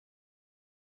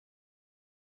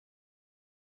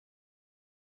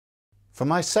For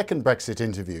my second Brexit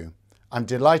interview, I'm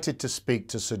delighted to speak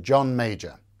to Sir John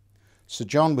Major. Sir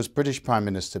John was British Prime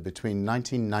Minister between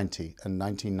 1990 and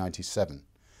 1997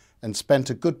 and spent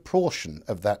a good portion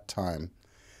of that time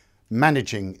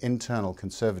managing internal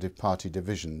Conservative Party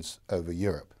divisions over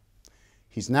Europe.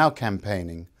 He's now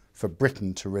campaigning for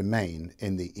Britain to remain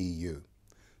in the EU.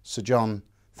 Sir John,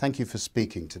 thank you for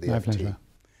speaking to the My FT. pleasure.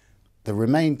 The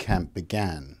Remain camp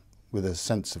began with a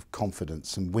sense of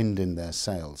confidence and wind in their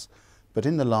sails, but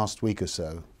in the last week or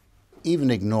so, even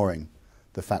ignoring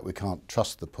the fact we can't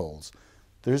trust the polls,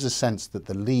 there is a sense that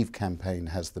the Leave campaign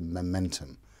has the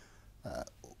momentum.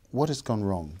 What has gone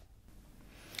wrong?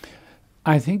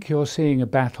 I think you're seeing a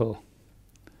battle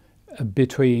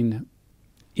between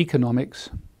economics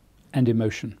and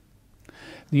emotion.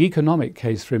 The economic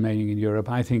case for remaining in Europe,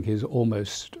 I think, is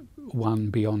almost won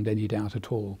beyond any doubt at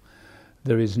all.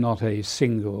 There is not a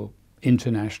single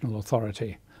international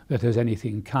authority that has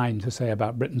anything kind to say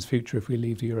about Britain's future if we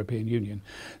leave the European Union.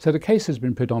 So the case has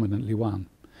been predominantly won.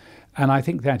 And I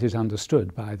think that is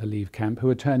understood by the Leave camp, who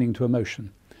are turning to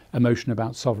emotion. Emotion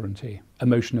about sovereignty,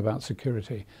 emotion about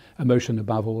security, emotion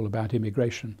above all about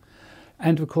immigration.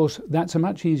 And of course, that's a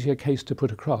much easier case to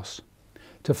put across.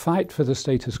 To fight for the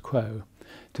status quo,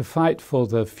 to fight for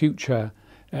the future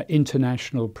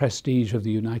international prestige of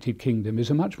the United Kingdom is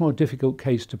a much more difficult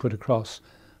case to put across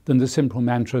than the simple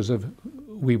mantras of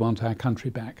 "we want our country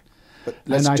back."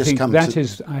 And I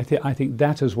think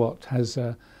that is what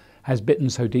has bitten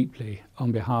so deeply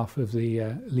on behalf of the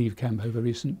Leave camp over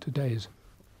recent days.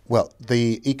 Well,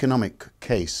 the economic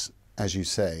case, as you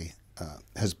say,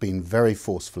 has been very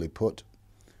forcefully put.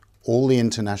 All the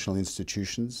international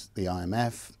institutions, the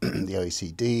IMF, the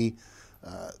OECD,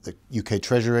 the UK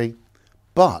Treasury,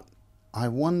 but I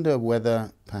wonder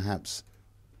whether perhaps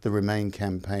the Remain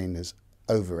campaign has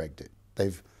over-egged it.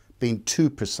 They've been too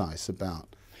precise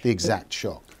about the exact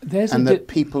shock, and that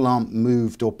people aren't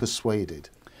moved or persuaded.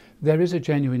 There is a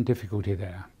genuine difficulty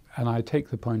there, and I take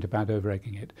the point about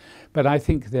over-egging it, but I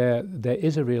think there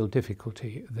is a real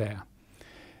difficulty there.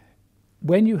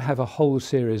 When you have a whole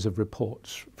series of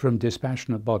reports from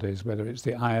dispassionate bodies, whether it's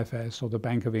the IFS or the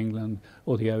Bank of England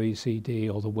or the OECD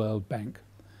or the World Bank,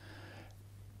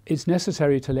 it's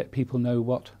necessary to let people know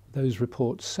what those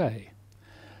reports say.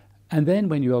 And then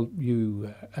when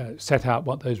you set out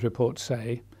what those reports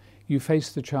say, you face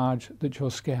the charge that you're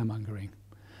scaremongering.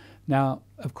 Now,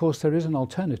 of course, there is an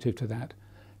alternative to that.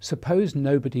 Suppose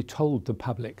nobody told the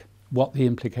public what the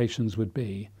implications would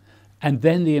be, and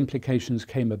then the implications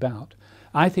came about.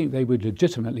 I think they would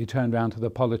legitimately turn around to the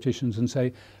politicians and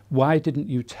say, why didn't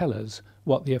you tell us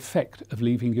what the effect of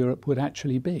leaving Europe would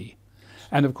actually be?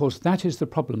 And of course, that is the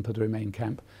problem for the Remain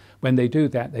camp. When they do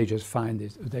that, they just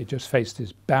face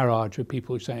this barrage of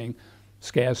people saying,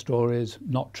 scare stories,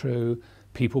 not true,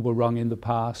 people were wrong in the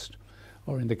past,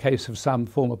 or in the case of some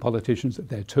former politicians, that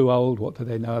they're too old, what do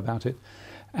they know about it?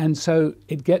 And so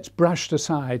it gets brushed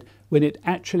aside when it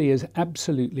actually is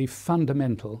absolutely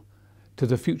fundamental to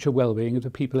the future well-being of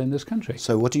the people in this country.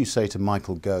 So what do you say to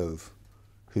Michael Gove,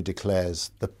 who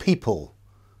declares the people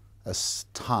are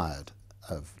tired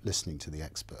of listening to the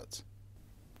experts?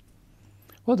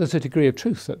 Well, there's a degree of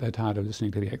truth that they're tired of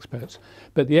listening to the experts,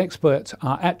 but the experts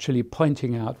are actually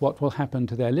pointing out what will happen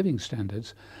to their living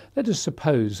standards. Let us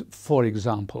suppose, for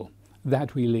example,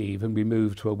 that we leave and we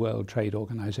move to a World Trade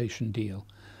Organization deal,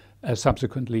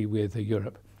 subsequently with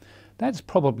Europe. That's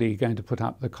probably going to put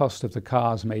up the cost of the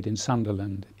cars made in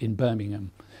Sunderland, in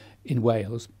Birmingham, in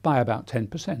Wales by about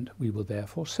 10%. We will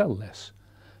therefore sell less,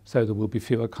 so there will be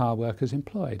fewer car workers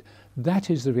employed. That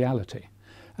is the reality.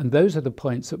 And those are the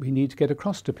points that we need to get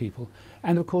across to people.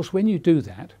 And of course, when you do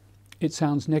that, it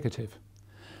sounds negative.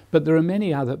 But there are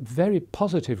many other very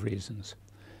positive reasons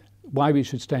why we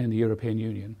should stay in the European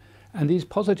Union. And these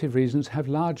positive reasons have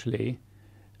largely,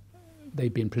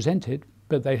 they've been presented,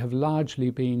 but they have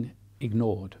largely been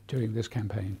ignored during this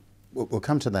campaign. We'll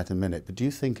come to that in a minute, but do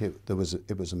you think it was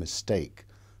a mistake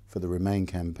for the Remain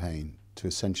campaign to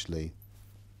essentially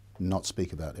not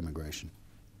speak about immigration?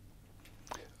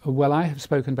 Well, I have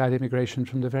spoken about immigration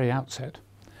from the very outset.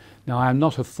 Now, I am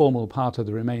not a formal part of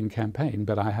the Remain campaign,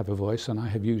 but I have a voice and I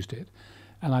have used it.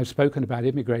 And I've spoken about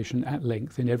immigration at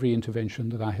length in every intervention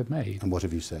that I have made. And what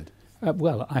have you said?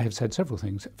 Well, I have said several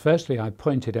things. Firstly, I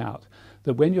pointed out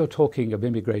that when you're talking of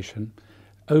immigration,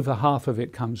 over half of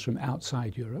it comes from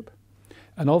outside Europe.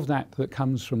 And of that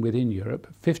comes from within Europe,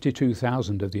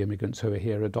 52,000 of the immigrants who are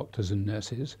here are doctors and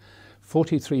nurses.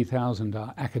 43,000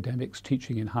 are academics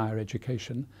teaching in higher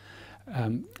education.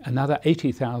 Another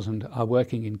 80,000 are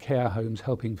working in care homes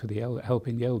helping the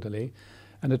elderly.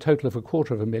 And a total of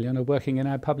 250,000 are working in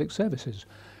our public services.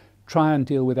 try and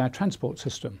deal with our transport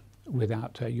system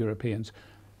without Europeans,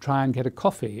 try and get a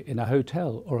coffee in a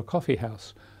hotel or a coffee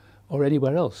house or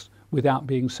anywhere else without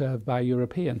being served by a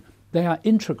European. They are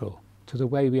integral to the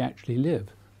way we actually live.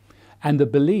 And the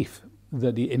belief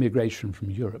that the immigration from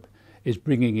Europe is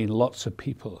bringing in lots of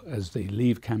people, as the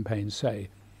Leave campaigns say,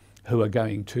 who are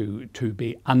going to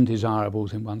be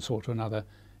undesirables in one sort or another,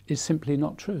 is simply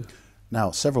not true.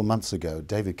 Now, several months ago,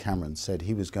 David Cameron said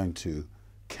he was going to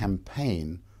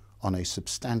campaign on a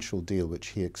substantial deal which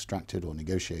he extracted or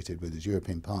negotiated with his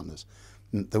European partners.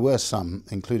 And there were some,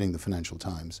 including the Financial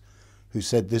Times, who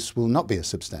said this will not be a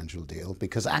substantial deal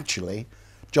because actually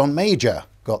John Major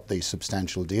got the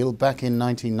substantial deal back in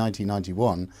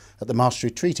 1990-91 at the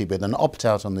Maastricht Treaty with an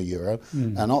opt-out on the euro,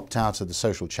 an opt-out of the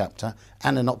social chapter,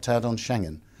 and an opt-out on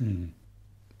Schengen.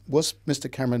 Was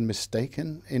Mr. Cameron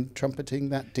mistaken in trumpeting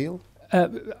that deal?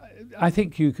 I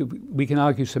think we can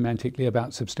argue semantically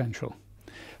about substantial.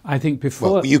 I think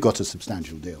before... Well, you got a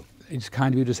substantial deal. It's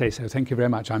kind of you to say so. Thank you very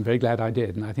much. I'm very glad I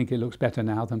did, and I think it looks better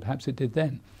now than perhaps it did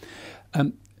then.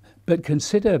 But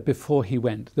consider before he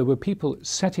went, there were people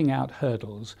setting out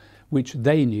hurdles which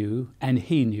they knew and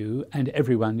he knew and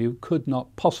everyone knew could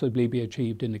not possibly be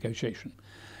achieved in negotiation.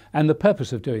 And the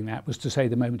purpose of doing that was to say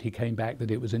the moment he came back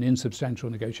that it was an insubstantial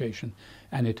negotiation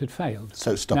and it had failed.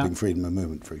 So stopping freedom of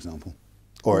movement, for example?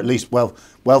 Or at least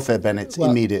welfare benefits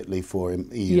immediately for EU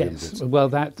immigrants? Yes, well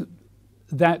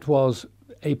that was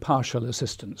a partial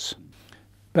assistance.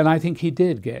 But I think he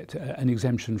did get an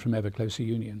exemption from ever closer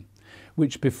union,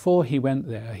 which before he went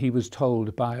there, he was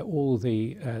told by all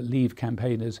the Leave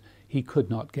campaigners he could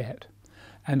not get.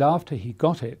 And after he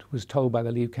got it, was told by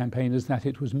the Leave campaigners that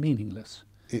it was meaningless.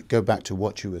 Go back to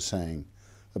what you were saying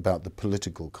about the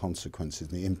political consequences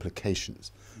and the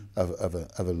implications of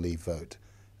a Leave vote.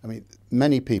 I mean,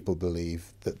 many people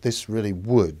believe that this really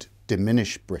would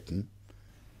diminish Britain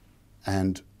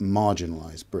and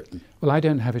marginalise Britain. Well, I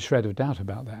don't have a shred of doubt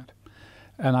about that.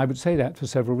 And I would say that for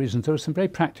several reasons. There are some very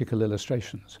practical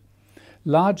illustrations.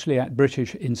 Largely at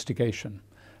British instigation,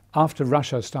 after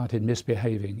Russia started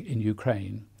misbehaving in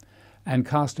Ukraine and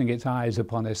casting its eyes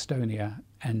upon Estonia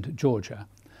and Georgia,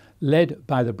 led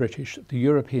by the British, the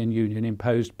European Union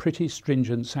imposed pretty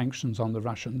stringent sanctions on the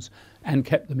Russians and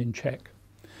kept them in check.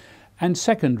 And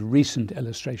second recent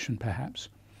illustration, perhaps,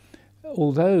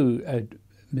 although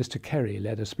Mr. Kerry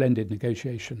led a splendid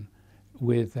negotiation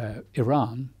with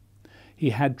Iran, he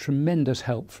had tremendous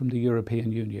help from the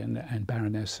European Union and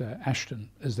Baroness Ashton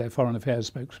as their foreign affairs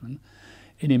spokesman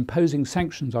in imposing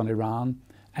sanctions on Iran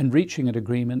and reaching an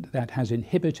agreement that has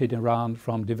inhibited Iran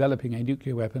from developing a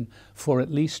nuclear weapon for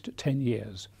at least 10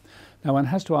 years. Now one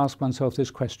has to ask oneself this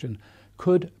question,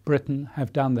 could Britain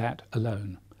have done that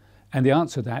alone? And the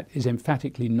answer to that is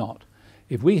emphatically not.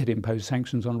 If we had imposed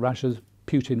sanctions on Russia,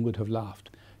 Putin would have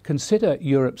laughed. Consider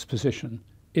Europe's position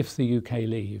if the UK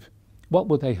leave. What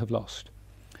would they have lost?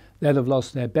 They'll have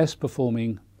lost their best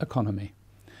performing economy.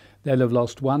 They'll have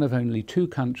lost one of only two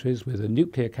countries with a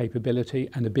nuclear capability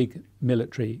and a big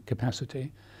military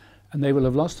capacity. And they will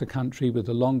have lost the country with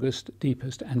the longest,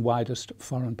 deepest and widest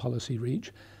foreign policy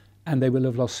reach. And they will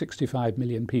have lost 65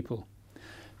 million people.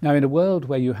 Now, in a world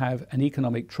where you have an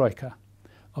economic troika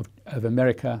of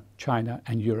America, China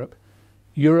and Europe,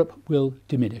 Europe will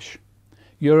diminish.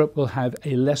 Europe will have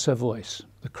a lesser voice.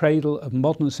 The cradle of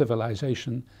modern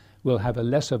civilization will have a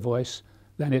lesser voice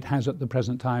than it has at the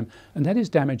present time, and that is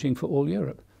damaging for all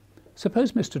Europe.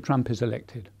 Suppose Mr. Trump is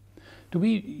elected.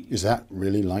 Is that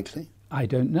really likely? I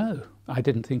don't know. I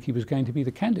didn't think he was going to be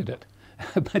the candidate,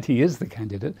 but he is the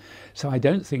candidate, so I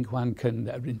don't think one can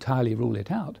entirely rule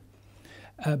it out.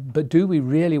 But do we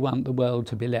really want the world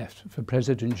to be left for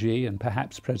President Xi and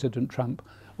perhaps President Trump,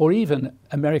 or even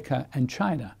America and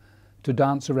China, to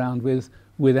dance around with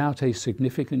without a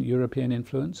significant European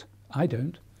influence? I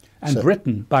don't. And so,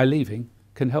 Britain, by leaving,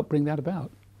 can help bring that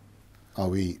about. Are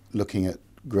we looking at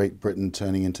Great Britain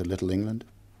turning into Little England?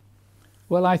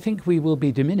 Well, I think we will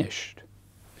be diminished.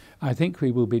 I think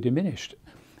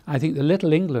the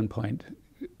Little England point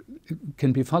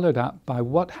can be followed up by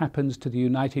what happens to the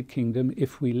United Kingdom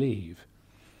if we leave.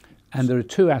 And there are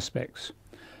two aspects.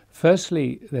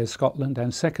 Firstly, there's Scotland,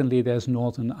 and secondly, there's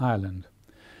Northern Ireland.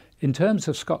 In terms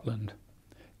of Scotland,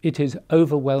 it is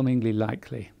overwhelmingly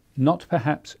likely, not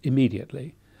perhaps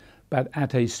immediately, but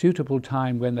at a suitable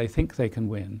time when they think they can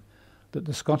win, that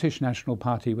the Scottish National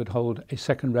Party would hold a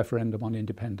second referendum on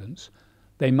independence.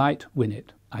 They might win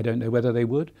it. I don't know whether they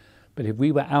would, but if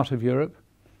we were out of Europe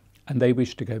and they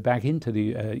wish to go back into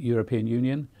the European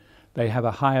Union, they have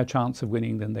a higher chance of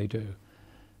winning than they do.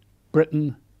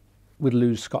 Britain would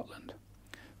lose Scotland.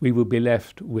 We would be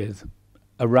left with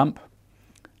a rump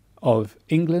of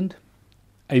England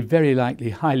a very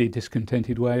likely highly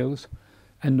discontented Wales,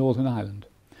 and Northern Ireland.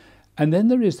 And then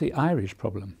there is the Irish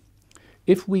problem.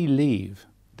 If we leave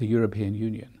the European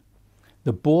Union,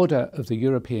 the border of the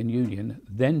European Union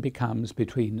then becomes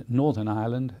between Northern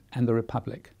Ireland and the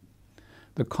Republic.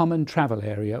 The common travel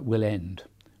area will end,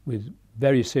 with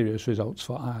very serious results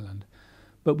for Ireland.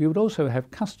 But we would also have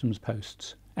customs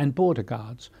posts and border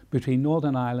guards between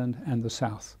Northern Ireland and the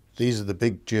south. These are the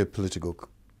big geopolitical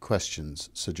questions,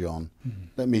 Sir John.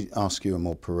 Let me ask you a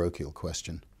more parochial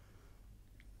question.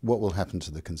 What will happen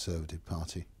to the Conservative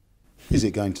Party? Is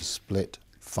it going to split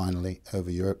finally over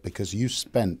Europe? Because you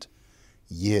spent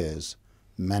years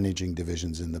managing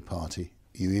divisions in the party.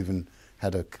 You even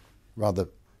had a rather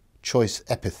choice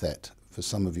epithet for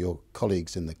some of your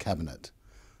colleagues in the cabinet,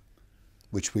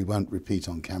 which we won't repeat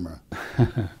on camera.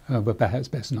 Oh, but perhaps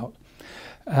best not.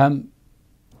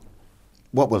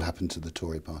 What will happen to the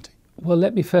Tory party? Well,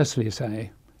 let me firstly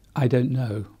say I don't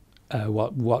know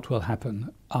what will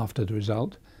happen after the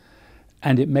result,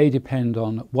 and it may depend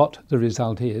on what the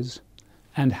result is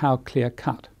and how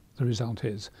clear-cut the result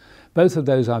is. Both of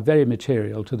those are very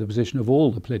material to the position of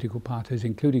all the political parties,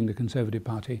 including the Conservative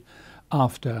Party,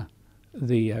 after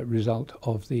the result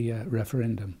of the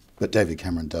referendum. But David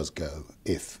Cameron does go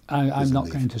if... I'm not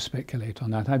going to speculate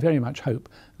on that. I very much hope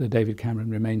that David Cameron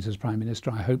remains as Prime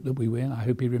Minister. I hope that we win. I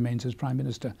hope he remains as Prime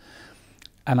Minister.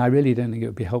 And I really don't think it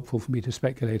would be helpful for me to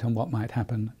speculate on what might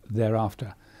happen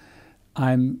thereafter.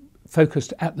 I'm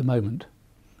focused at the moment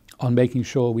on making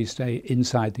sure we stay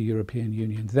inside the European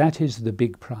Union. That is the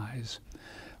big prize.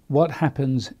 What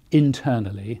happens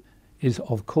internally is,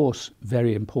 of course,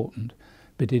 very important,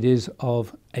 but it is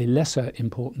of a lesser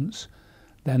importance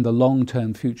than the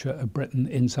long-term future of Britain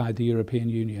inside the European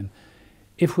Union.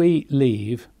 If we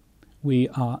leave, we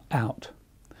are out.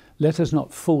 Let us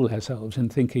not fool ourselves in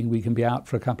thinking we can be out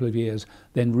for a couple of years,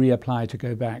 then reapply to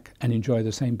go back and enjoy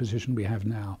the same position we have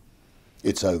now.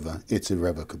 It's over. It's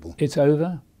irrevocable. It's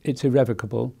over. It's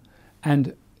irrevocable.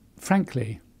 And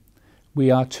frankly, we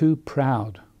are too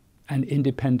proud and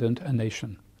independent a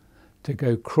nation to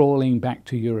go crawling back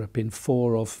to Europe in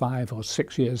 4 or 5 or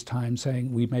 6 years' time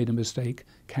saying, we made a mistake,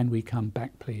 can we come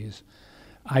back please?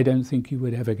 I don't think you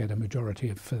would ever get a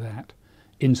majority for that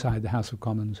inside the House of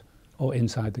Commons or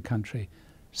inside the country,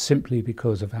 simply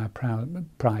because of our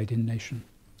pride in nation.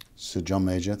 Sir John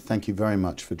Major, thank you very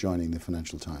much for joining the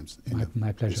Financial Times.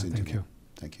 My pleasure, thank you.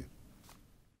 Thank you.